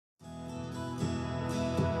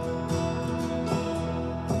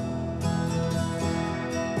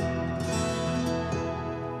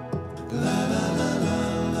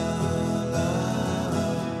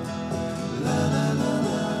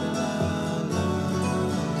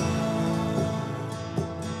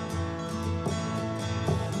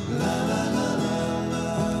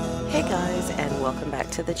guys, and welcome back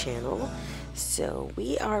to the channel. So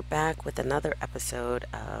we are back with another episode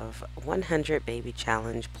of 100 Baby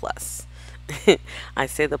Challenge Plus. I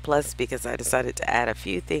say the plus because I decided to add a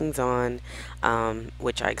few things on,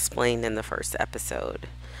 which I explained in the first episode.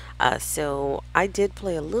 So I did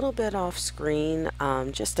play a little bit off screen,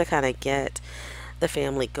 just to kind of get the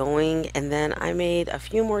family going, and then I made a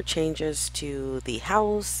few more changes to the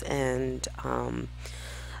house and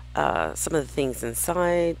some of the things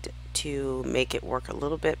inside to make it work a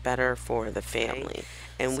little bit better for the family.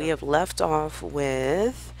 And we have left off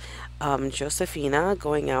with Josephina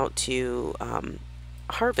going out to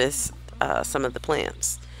harvest some of the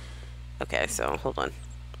plants. Okay, so hold on.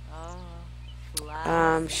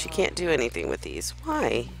 She can't do anything with these.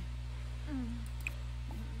 Why?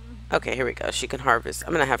 Okay, here we go. She can harvest.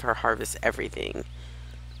 I'm gonna have her harvest everything.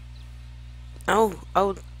 Oh,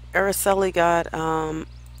 Araceli got a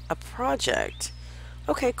project.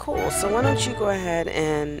 Okay, cool. So why don't you go ahead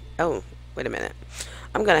and wait a minute.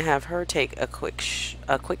 I'm gonna have her take a quick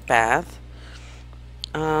bath.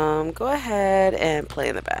 Go ahead and play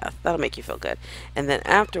in the bath. That'll make you feel good. And then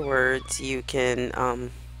afterwards you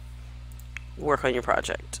can work on your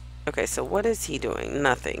project. Okay, so what is he doing?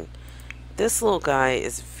 Nothing. This little guy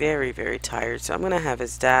is very, very tired, so I'm gonna have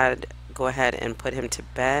his dad go ahead and put him to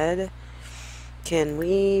bed. Can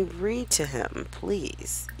we read to him,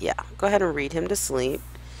 please? Yeah, go ahead and read him to sleep.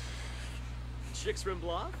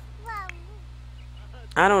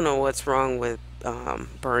 I don't know what's wrong with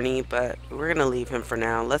Bernie, but we're gonna leave him for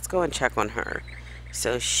now. Let's go and check on her.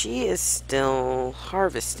 So she is still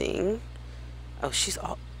harvesting. She's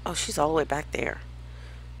all the way back there.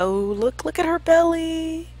 Oh, look at her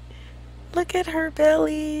belly. Look at her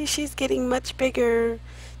belly. She's getting much bigger.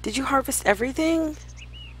 Did you harvest everything?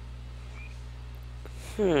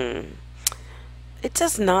 It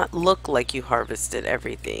does not look like you harvested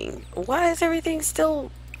everything. Why is everything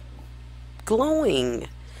still glowing?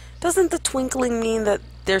 Doesn't the twinkling mean that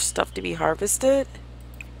there's stuff to be harvested?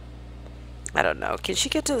 I don't know. Can she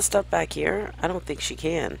get to the stuff back here? I don't think she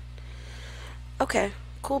can. Okay.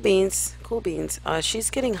 Cool beans. Cool beans.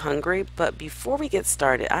 She's getting hungry, but before we get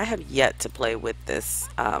started, I have yet to play with this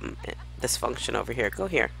this function over here. Go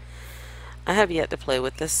here. I have yet to play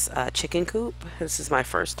with this chicken coop. This is my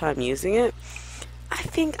first time using it. I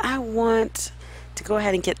think I want to go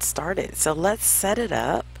ahead and get started. So let's set it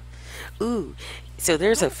up. Ooh, so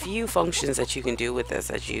there's a few functions that you can do with this,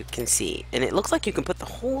 as you can see. And it looks like you can put the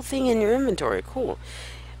whole thing in your inventory. Cool.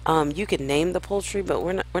 You can name the poultry, but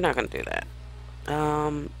we're not going to do that.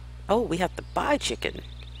 We have to buy chicken.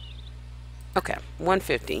 Okay,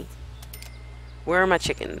 150. Where are my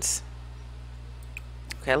chickens?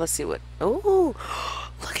 Okay, let's see what. Oh,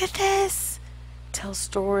 look at this. Tell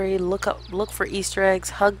story, look for Easter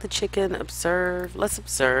eggs, hug the chicken, observe. Let's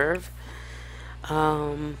observe.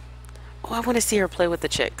 I want to see her play with the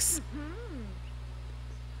chicks.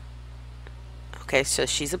 Okay, so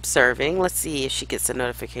she's observing. Let's see if she gets a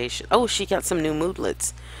notification. Oh, she got some new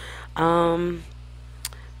moodlets.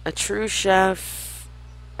 A true chef.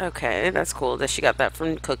 Okay, that's cool that she got that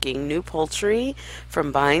from cooking. New poultry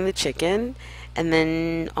from buying the chicken. And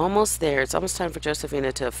then almost there. It's almost time for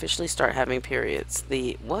Josephina to officially start having periods.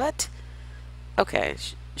 The what? Okay,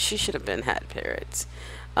 she should have been had periods.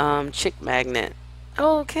 Chick magnet.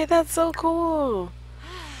 Oh, okay, that's so cool.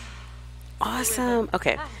 Awesome.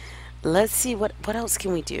 Okay, let's see what else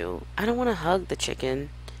can we do. I don't want to hug the chicken.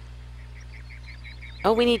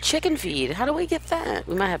 Oh, we need chicken feed. How do we get that?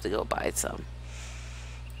 We might have to go buy some.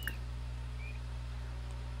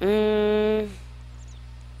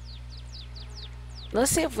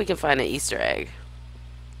 Let's see if we can find an Easter egg.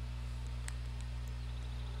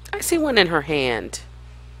 I see one in her hand.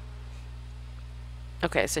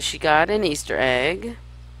 Okay, so she got an Easter egg.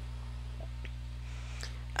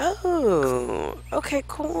 Oh, okay,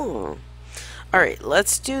 cool. Alright,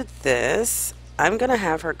 let's do this. I'm gonna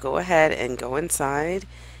have her go ahead and go inside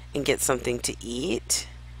and get something to eat.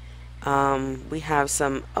 We have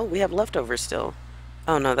some, we have leftovers still.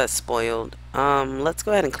 Oh no, that's spoiled. Let's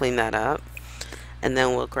go ahead and clean that up. And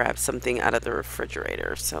then we'll grab something out of the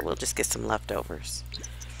refrigerator. So we'll just get some leftovers.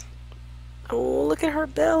 Oh, look at her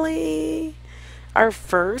belly. Our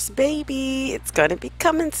first baby. It's gonna be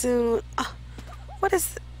coming soon. Oh, what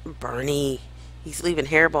is Bernie? He's leaving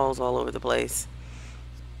hairballs all over the place.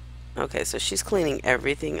 Okay, so she's cleaning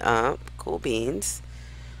everything up. Cool beans.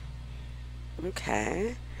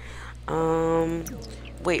 Okay.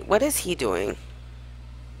 Wait, what is he doing?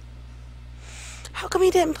 How come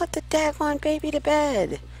he didn't put the daggone baby to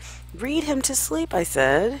bed? Read him to sleep, I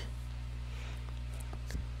said.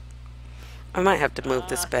 I might have to move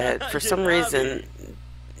this bed. For some reason,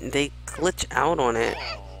 they glitch out on it.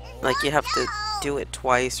 Like you have to do it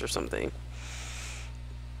twice or something.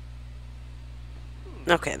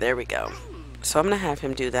 Okay, there we go. So I'm gonna have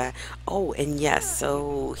him do that. Oh, and yes,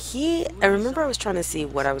 so I remember I was trying to see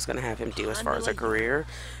what I was gonna have him do as far as a career,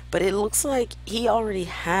 but it looks like he already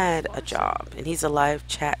had a job, and he's a live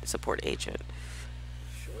chat support agent.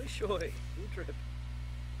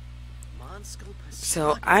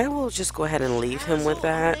 So I will just go ahead and leave him with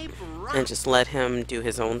that, and just let him do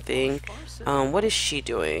his own thing. What is she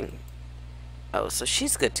doing? Oh, so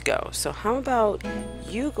she's good to go. So how about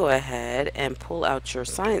you go ahead and pull out your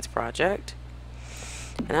science project.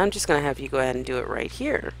 And I'm just going to have you go ahead and do it right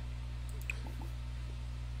here.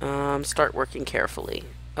 Start working carefully.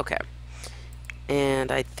 Okay.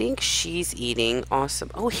 And I think she's eating.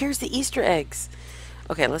 Awesome. Oh, here's the Easter eggs.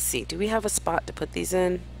 Okay, let's see. Do we have a spot to put these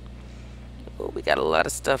in? Oh, we got a lot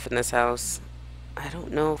of stuff in this house. I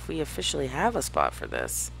don't know if we officially have a spot for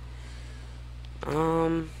this.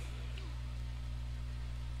 I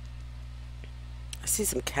see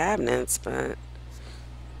some cabinets, but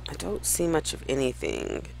I don't see much of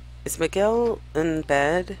anything. Is Miguel in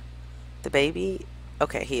bed? The baby?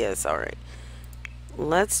 Okay, he is. Alright.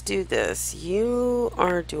 Let's do this. You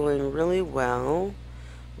are doing really well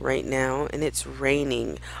right now, and it's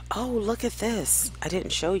raining. Oh, look at this. I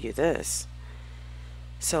didn't show you this.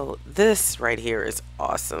 So this right here is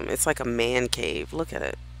awesome. It's like a man cave. Look at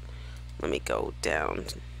it. Let me go down.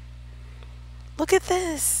 Look at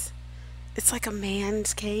this. It's like a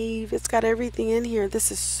man's cave. It's got everything in here.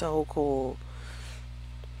 This is so cool.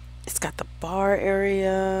 It's got the bar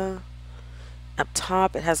area. Up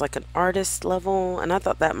top, it has like an artist level. And I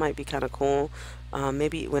thought that might be kind of cool.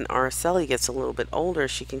 Maybe when Araceli gets a little bit older,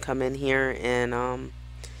 she can come in here and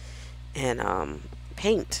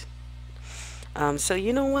paint. So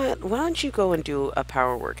you know what? Why don't you go and do a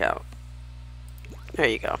power workout? There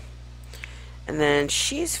you go. And then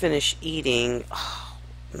she's finished eating. Oh,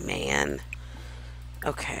 man.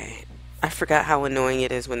 Okay. I forgot how annoying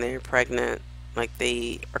it is when they're pregnant. Like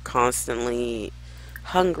they are constantly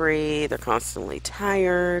hungry. They're constantly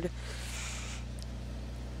tired.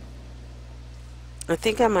 I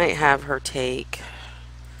think I might have her take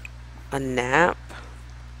a nap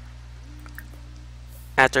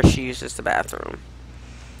after she uses the bathroom.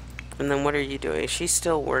 And then what are you doing? She's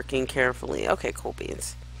still working carefully. Okay, cool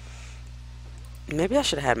beans. Maybe I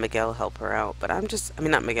should have had Miguel help her out, but I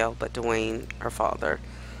mean not Miguel, but Dwayne, her father.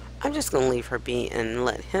 I'm just going to leave her be and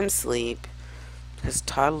let him sleep, because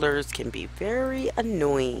toddlers can be very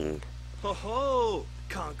annoying. Ho ho,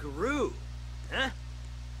 kangaroo. Huh?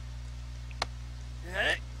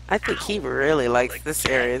 I think he really likes this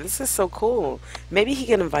area. This is so cool. Maybe he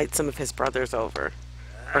can invite some of his brothers over,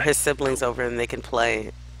 or his siblings over, and they can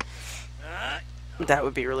play. That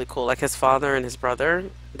would be really cool. Like his father and his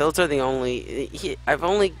brother. Those are the only... I've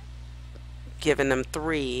only given them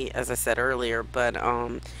 3, as I said earlier, but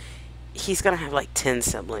he's going to have like 10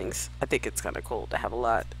 siblings. I think it's kind of cool to have a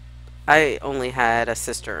lot. I only had a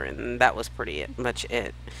sister, and that was pretty much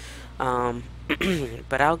it.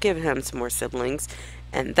 But I'll give him some more siblings,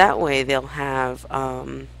 and that way they'll have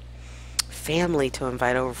family to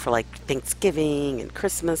invite over for like Thanksgiving and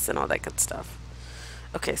Christmas and all that good stuff.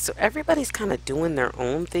 Okay, so everybody's kind of doing their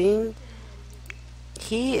own thing.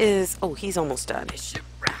 He is... Oh, he's almost done.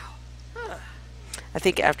 I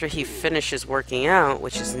think after he finishes working out,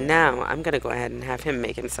 which is now, I'm going to go ahead and have him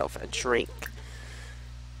make himself a drink.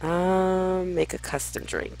 Make a custom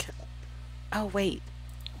drink. Oh, wait.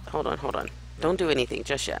 Hold on, hold on. Don't do anything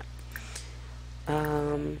just yet.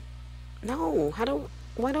 No,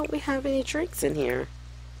 why don't we have any drinks in here?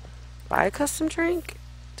 Buy a custom drink?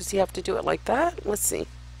 Does he have to do it like that? Let's see.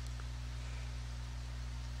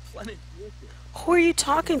 Who are you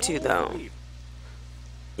talking to, though?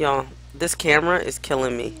 Y'all, this camera is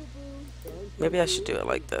killing me. Maybe I should do it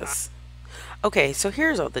like this. Okay, so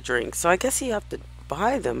here's all the drinks. So I guess you have to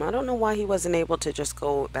buy them. I don't know why he wasn't able to just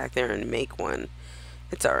go back there and make one.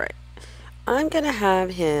 It's alright. I'm going to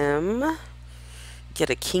have him get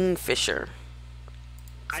a Kingfisher.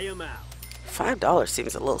 I am out. $5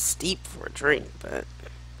 seems a little steep for a drink, but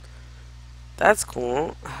that's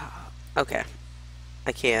cool. Okay.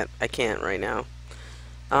 I can't right now.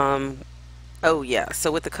 Oh yeah,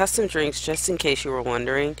 so with the custom drinks, just in case you were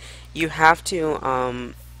wondering, you have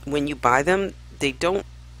to, when you buy them, they don't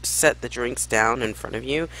set the drinks down in front of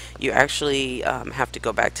you. You actually have to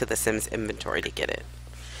go back to the Sims inventory to get it.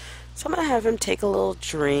 So I'm going to have him take a little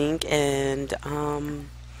drink, and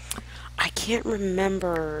I can't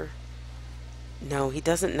remember. No, he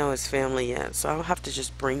doesn't know his family yet, so I'll have to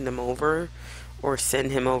just bring them over or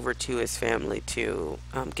send him over to his family to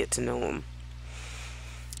get to know him.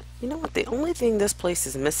 You know what? The only thing this place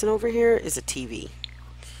is missing over here is a TV.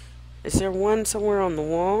 Is there one somewhere on the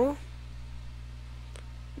wall?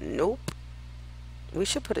 Nope. We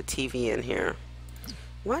should put a TV in here.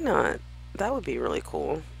 Why not? That would be really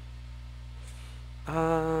cool.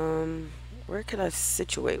 Where could I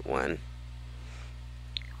situate one?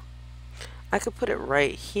 I could put it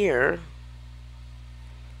right here.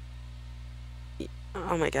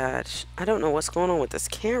 Oh my gosh. I don't know what's going on with this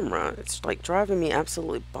camera. It's like driving me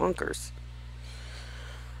absolutely bonkers.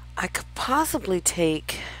 I could possibly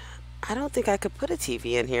take... I don't think I could put a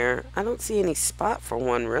TV in here. I don't see any spot for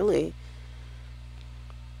one, really.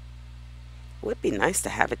 It would be nice to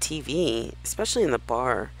have a TV, especially in the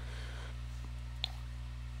bar.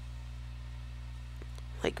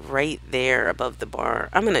 Like right there above the bar.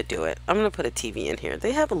 I'm going to do it. I'm going to put a TV in here.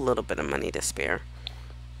 They have a little bit of money to spare.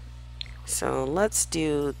 So let's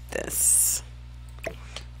do this.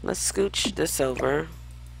 Let's scooch this over.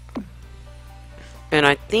 And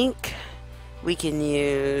I think we can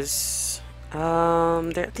use...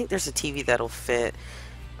 I think there's a TV that'll fit.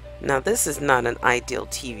 Now this is not an ideal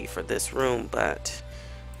TV for this room, but...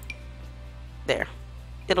 there.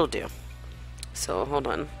 It'll do. So hold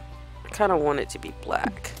on. I kind of want it to be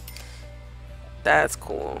black. That's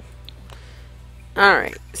cool.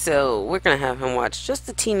 Alright, so we're going to have him watch just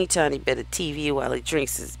a teeny tiny bit of TV while he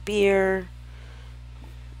drinks his beer.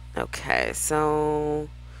 Okay, so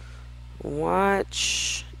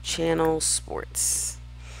watch channel sports.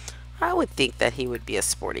 I would think that he would be a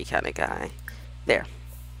sporty kind of guy. There.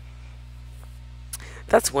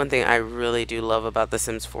 That's one thing I really do love about The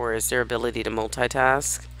Sims 4 is their ability to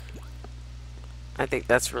multitask. I think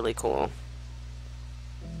that's really cool.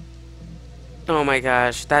 Oh my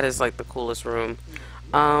gosh, that is like the coolest room.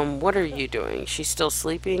 What are you doing? She's still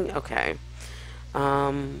sleeping? Okay.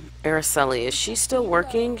 Araceli, is she still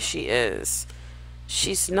working? She is.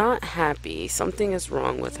 She's not happy. Something is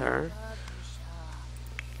wrong with her.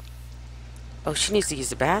 Oh, she needs to use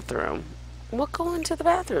the bathroom. Well, go into the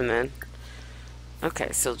bathroom then.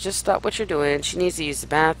 Okay, so just stop what you're doing. She needs to use the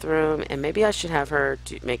bathroom, and maybe I should have her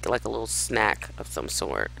to make like a little snack of some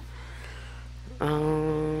sort.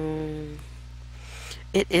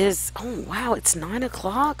 It is. Oh wow, it's 9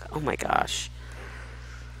 o'clock. Oh my gosh.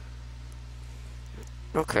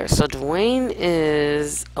 Okay, so Dwayne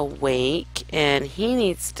is awake, and he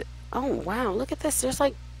needs to. Oh wow, look at this. There's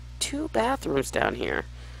like 2 bathrooms down here.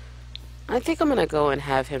 I think I'm gonna go and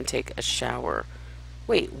have him take a shower.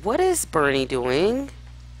 Wait, what is Bernie doing?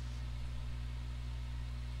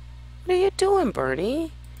 What are you doing,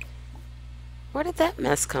 Bernie? Where did that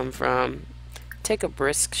mess come from? Take a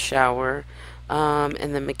brisk shower.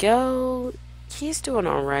 And then Miguel, he's doing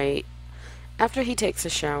alright. After he takes a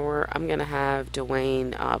shower, I'm gonna have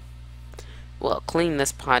Dwayne, well, clean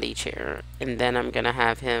this potty chair. And then I'm gonna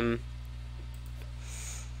have him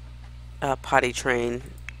potty train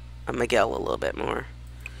Miguel a little bit more.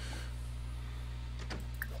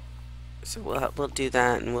 So we'll do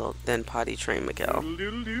that, and we'll then potty train Miguel.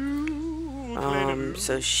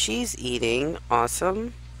 So she's eating.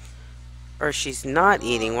 Awesome. Or she's not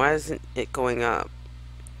eating. Why isn't it going up?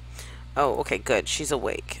 Oh, okay, good. She's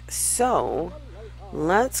awake. So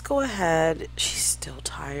let's go ahead. She's still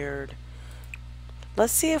tired.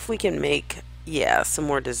 Let's see if we can make, yeah, some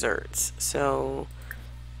more desserts. So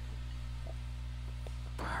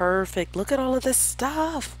perfect. Look at all of this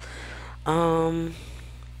stuff.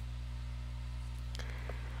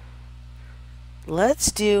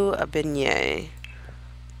 Let's do a beignet.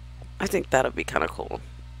 I think that'll be kind of cool.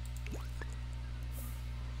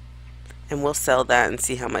 And we'll sell that and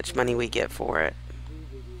see how much money we get for it.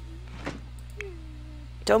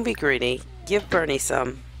 Don't be greedy. Give Bernie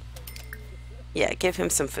some. Yeah, give him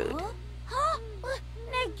some food.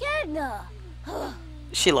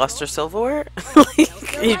 She lost her silverware?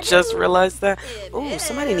 Like, you just realized that? Oh,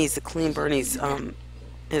 somebody needs to clean Bernie's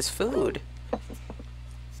his food.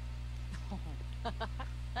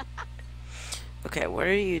 Okay, what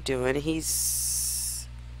are you doing? He's...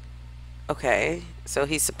 okay, so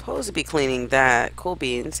he's supposed to be cleaning that. Cool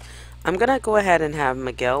beans. I'm gonna go ahead and have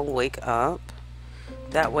Miguel wake up.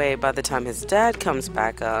 That way, by the time his dad comes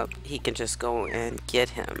back up, he can just go and get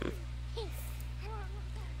him.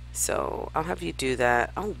 So, I'll have you do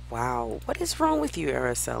that. Oh, wow. What is wrong with you,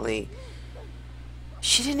 Araceli?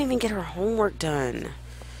 She didn't even get her homework done.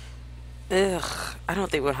 Ugh, I don't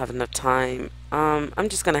think we'll have enough time. I'm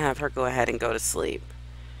just gonna have her go ahead and go to sleep.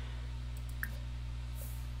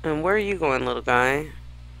 And where are you going, little guy?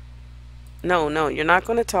 No, you're not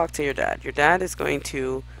going to talk to your dad. Your dad is going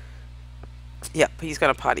to... yep, he's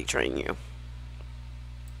going to potty train you.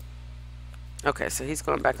 Okay, so he's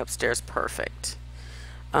going back upstairs. Perfect.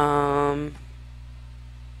 Um,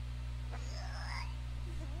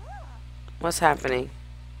 what's happening?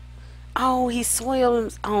 Oh, he soiled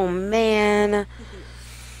him. Oh, man.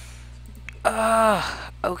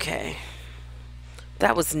 Okay.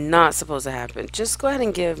 That was not supposed to happen. Just go ahead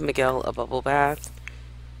and give Miguel a bubble bath.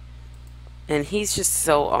 And he's just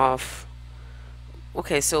so off.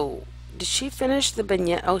 Okay, so did she finish the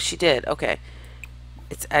beignet? Oh, she did. Okay.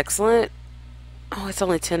 It's excellent. Oh, it's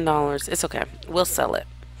only $10. It's okay. We'll sell it.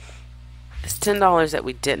 It's $10 that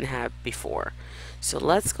we didn't have before. So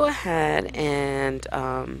let's go ahead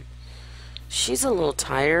and she's a little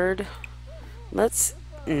tired.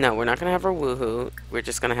 No, we're not gonna have her woohoo. We're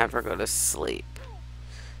just gonna have her go to sleep.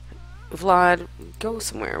 Vlad, go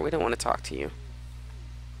somewhere. We don't want to talk to you.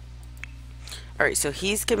 Alright, so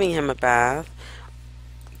he's giving him a bath.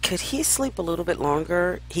 Could he sleep a little bit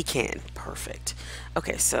longer? He can. Perfect.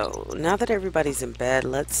 Okay, so now that everybody's in bed,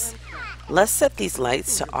 let's set these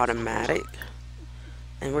lights to automatic.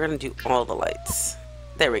 And we're gonna do all the lights.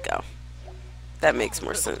 There we go. That makes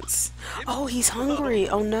more sense. Oh, he's hungry.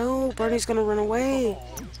 Oh no, Bernie's gonna run away.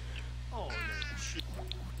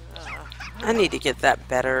 I need to get that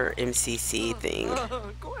better MCC thing.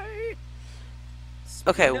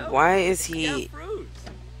 Okay, why is he...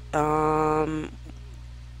 Hold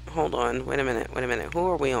on. Wait a minute. Wait a minute. Who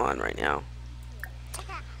are we on right now?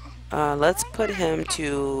 Let's put him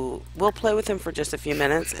to... We'll play with him for just a few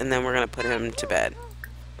minutes, and then we're going to put him to bed.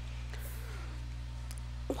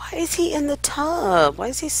 Why is he in the tub? Why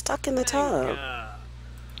is he stuck in the tub?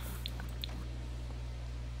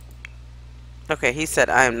 Okay, he said,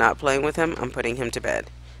 I am not playing with him. I'm putting him to bed.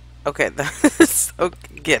 Okay, that's...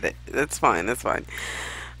 Okay, get it. That's fine. That's fine.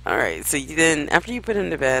 Alright, so then after you put him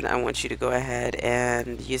to bed, I want you to go ahead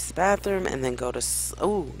and use the bathroom and then go to...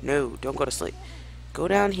 Oh, no, don't go to sleep. Go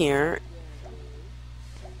down here.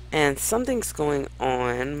 And something's going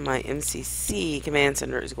on. My MCC command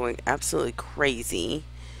center is going absolutely crazy.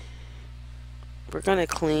 We're going to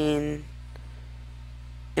clean...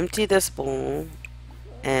 Empty this bowl.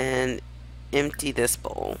 And empty this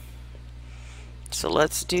bowl. So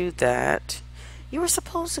let's do that. You were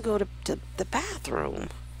supposed to go to the bathroom.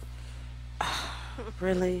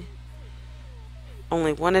 Really?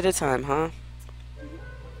 Only one at a time, huh?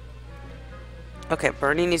 Okay,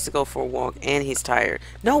 Bernie needs to go for a walk and he's tired.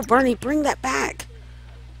 No, Bernie, bring that back.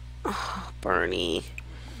 Oh, Bernie.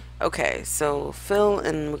 Okay, so Phil,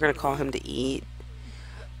 and we're going to call him to eat.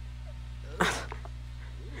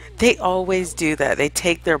 They always do that. They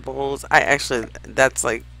take their bowls. I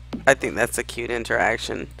think that's a cute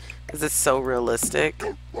interaction because it's so realistic.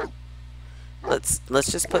 Let's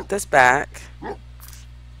just put this back.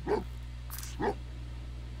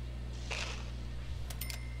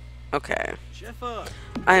 Okay.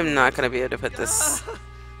 I am not going to be able to put this.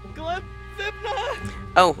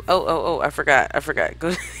 Oh, I forgot.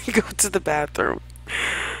 Go to the bathroom.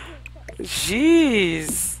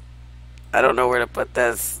 Jeez. I don't know where to put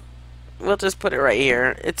this. We'll just put it right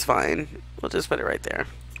here. It's fine. We'll just put it right there.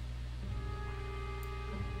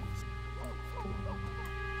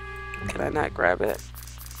 Can I not grab it?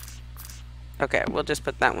 Okay, we'll just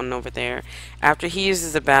put that one over there. After he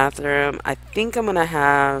uses the bathroom, I think I'm going to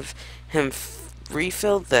have him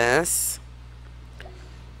refill this.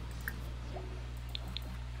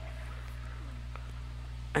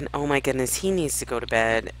 And oh my goodness, he needs to go to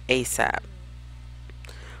bed ASAP.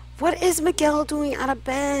 What is Miguel doing out of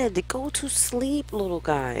bed? Go to sleep, little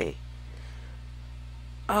guy.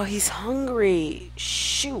 Oh, he's hungry.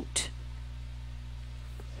 Shoot.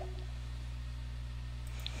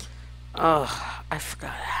 Oh, I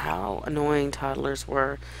forgot how annoying toddlers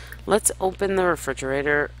were. Let's open the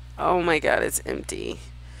refrigerator. Oh my god, it's empty.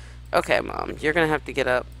 Okay, Mom, you're gonna have to get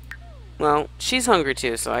up. Well, she's hungry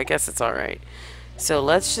too, so I guess it's alright. So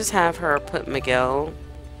let's just have her put Miguel.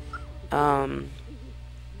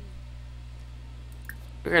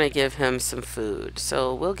 We're gonna give him some food.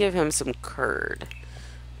 So we'll give him some curd.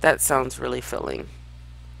 That sounds really filling.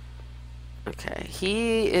 Okay,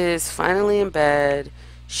 he is finally in bed.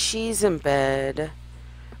 She's in bed.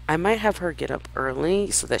 I might have her get up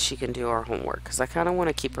early so that she can do our homework because I kind of want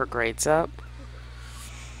to keep her grades up.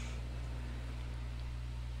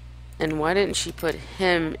 And why didn't she put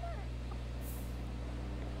him...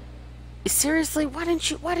 Seriously, why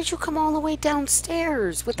did you come all the way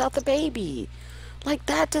downstairs without the baby? Like,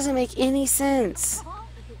 that doesn't make any sense.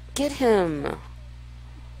 Get him.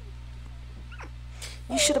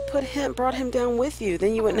 You should have brought him down with you.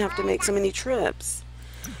 Then you wouldn't have to make so many trips.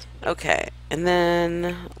 Okay, and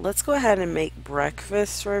then let's go ahead and make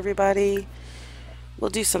breakfast for everybody.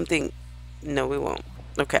 We'll do something... No, we won't.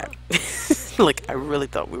 Okay. Like, I really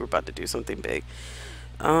thought we were about to do something big.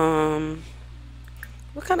 Um,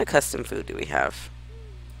 what kind of custom food do we have?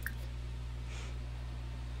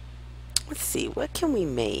 Let's see, what can we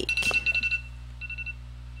make?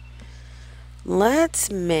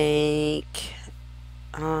 Let's make,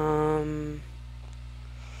 no,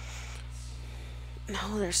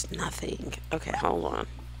 there's nothing. Okay, hold on.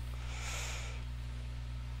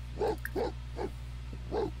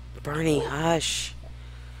 Bernie, hush.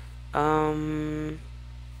 A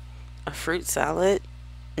fruit salad?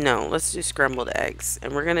 No, let's do scrambled eggs.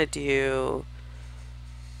 And we're gonna do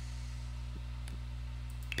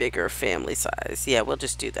bigger family size. Yeah, we'll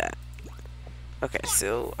just do that. Okay,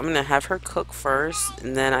 so I'm gonna have her cook first,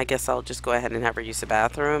 and then I guess I'll just go ahead and have her use the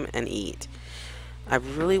bathroom and eat. I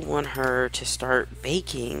really want her to start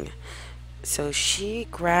baking. So she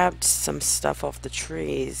grabbed some stuff off the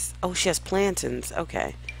trees. Oh, she has plantains.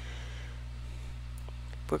 Okay.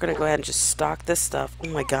 We're gonna go ahead and just stock this stuff. Oh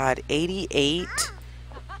my god, 88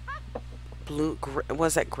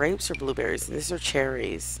 was that grapes or blueberries? And these are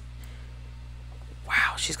cherries.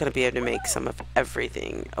 Wow, she's gonna be able to make some of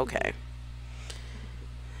everything. Okay.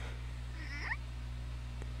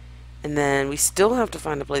 And then we still have to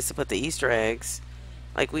find a place to put the Easter eggs.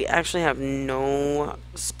 Like, we actually have no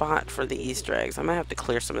spot for the Easter eggs. I might have to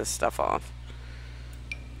clear some of this stuff off.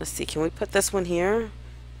 Let's see, can we put this one here?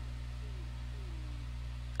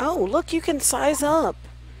 Oh, look, you can size up.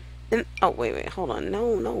 And oh, wait, hold on.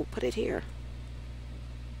 No, put it here.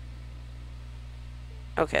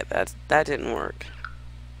 Okay, that didn't work.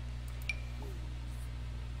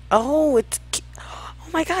 Oh, oh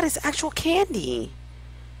my god, it's actual candy.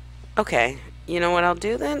 Okay, you know what I'll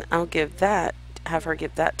do then? I'll have her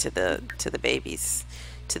give that to the babies,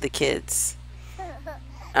 to the kids.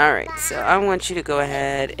 Alright, so I want you to go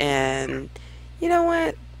ahead and, you know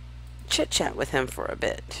what? Chit chat with him for a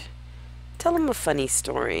bit. Tell him a funny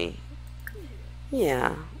story.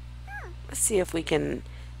 Yeah. Let's see if we can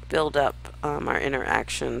build up our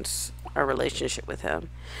interactions, our relationship with him.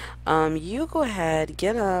 You go ahead,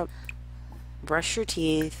 get up, brush your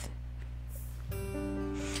teeth,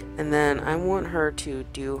 and then I want her to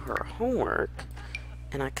do her homework,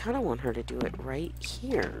 and I kind of want her to do it right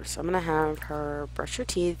here. So I'm going to have her brush her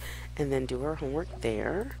teeth and then do her homework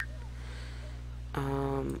there.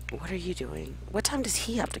 What are you doing? What time does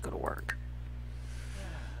he have to go to work?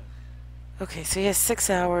 Okay, so he has 6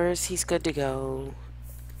 hours. He's good to go.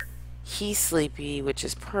 He's sleepy, which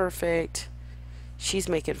is perfect. She's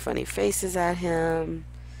making funny faces at him.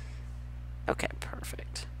 Okay,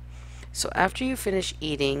 perfect. So after you finish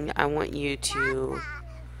eating, I want you to...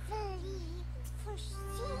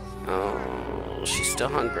 Oh, she's still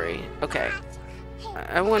hungry. Okay.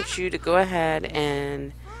 I want you to go ahead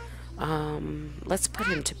and let's put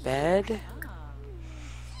him to bed.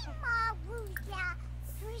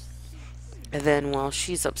 And then while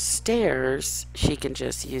she's upstairs, she can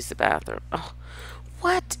just use the bathroom. Oh,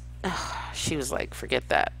 what? Oh, she was like, forget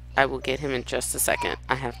that. I will get him in just a second.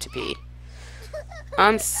 I have to pee.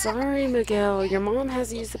 I'm sorry, Miguel. Your mom has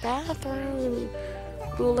to use the bathroom.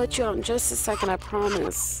 We'll let you out in just a second, I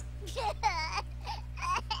promise.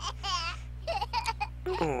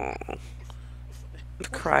 Oh, the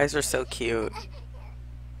cries are so cute.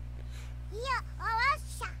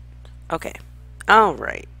 Okay.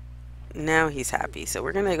 Alright. Now he's happy. So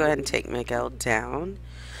we're going to go ahead and take Miguel down.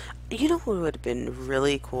 You know what would have been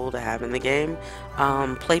really cool to have in the game?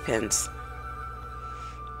 Playpens.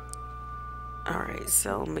 Alright,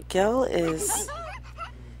 so Miguel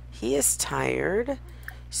he is tired.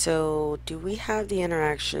 So do we have the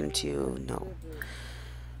interaction to, no.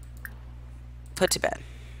 Put to bed.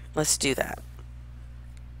 Let's do that.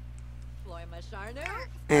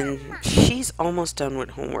 And she's almost done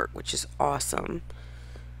with homework, which is awesome.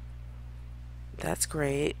 That's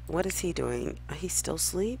great. What is he doing? He's still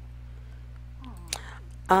asleep?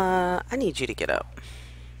 I need you to get up.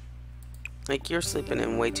 Like, you're sleeping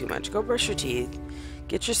in way too much. Go brush your teeth.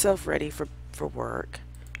 Get yourself ready for work.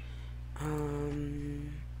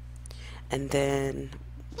 And then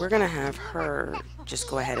we're going to have her just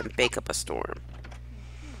go ahead and bake up a storm.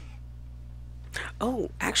 Oh,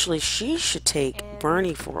 actually, she should take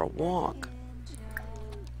Bernie for a walk.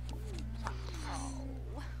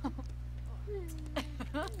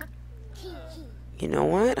 You know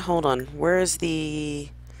what? Hold on. Where is the...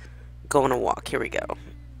 Go on a walk. Here we go.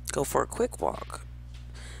 Go for a quick walk.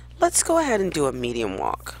 Let's go ahead and do a medium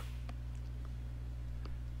walk.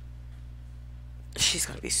 She's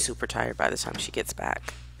going to be super tired by the time she gets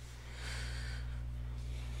back.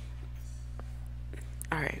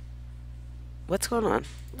 Alright. What's going on?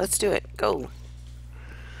 Let's do it. Go.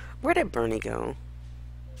 Where did Bernie go?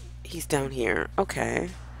 He's down here. Okay.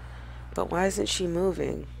 But why isn't she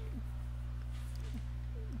moving?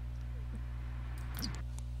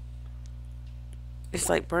 It's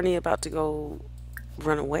like Bernie about to go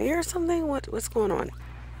run away or something? What's going on?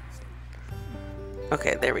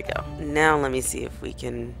 Okay, there we go. Now let me see if we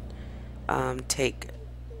can take...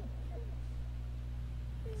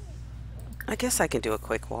 I guess I can do a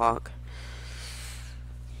quick walk.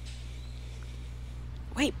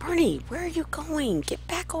 Wait, Bernie, where are you going? Get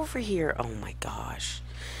back over here. Oh my gosh.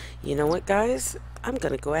 You know what, guys? I'm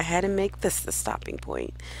going to go ahead and make this the stopping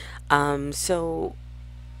point. So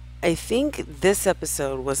I think this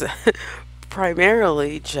episode was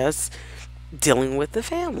primarily just dealing with the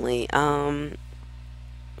family. I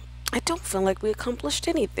don't feel like we accomplished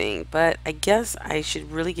anything, but I guess I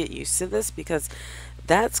should really get used to this because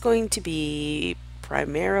that's going to be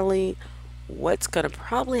primarily what's going to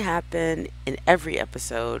probably happen in every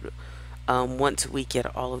episode once we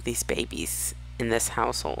get all of these babies in this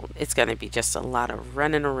household. It's going to be just a lot of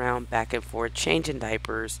running around back and forth, changing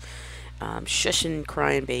diapers, shushing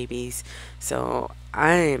crying babies. So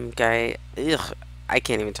I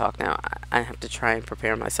can't even talk now. I have to try and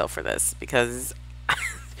prepare myself for this because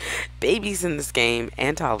babies in this game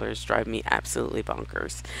and toddlers drive me absolutely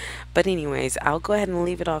bonkers. But anyways, I'll go ahead and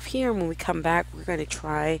leave it off here. When we come back, we're going to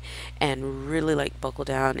try and really like buckle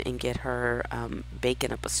down and get her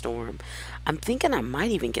baking up a storm. I'm thinking I might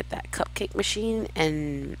even get that cupcake machine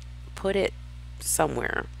and put it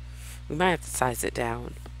somewhere. We might have to size it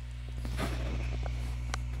down.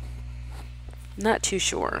 Not too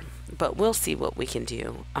sure, but we'll see what we can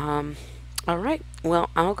do. All right, well,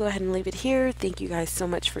 I'll go ahead and leave it here. Thank you guys so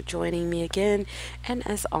much for joining me again. And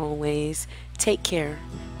as always, take care.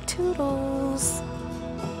 Toodles.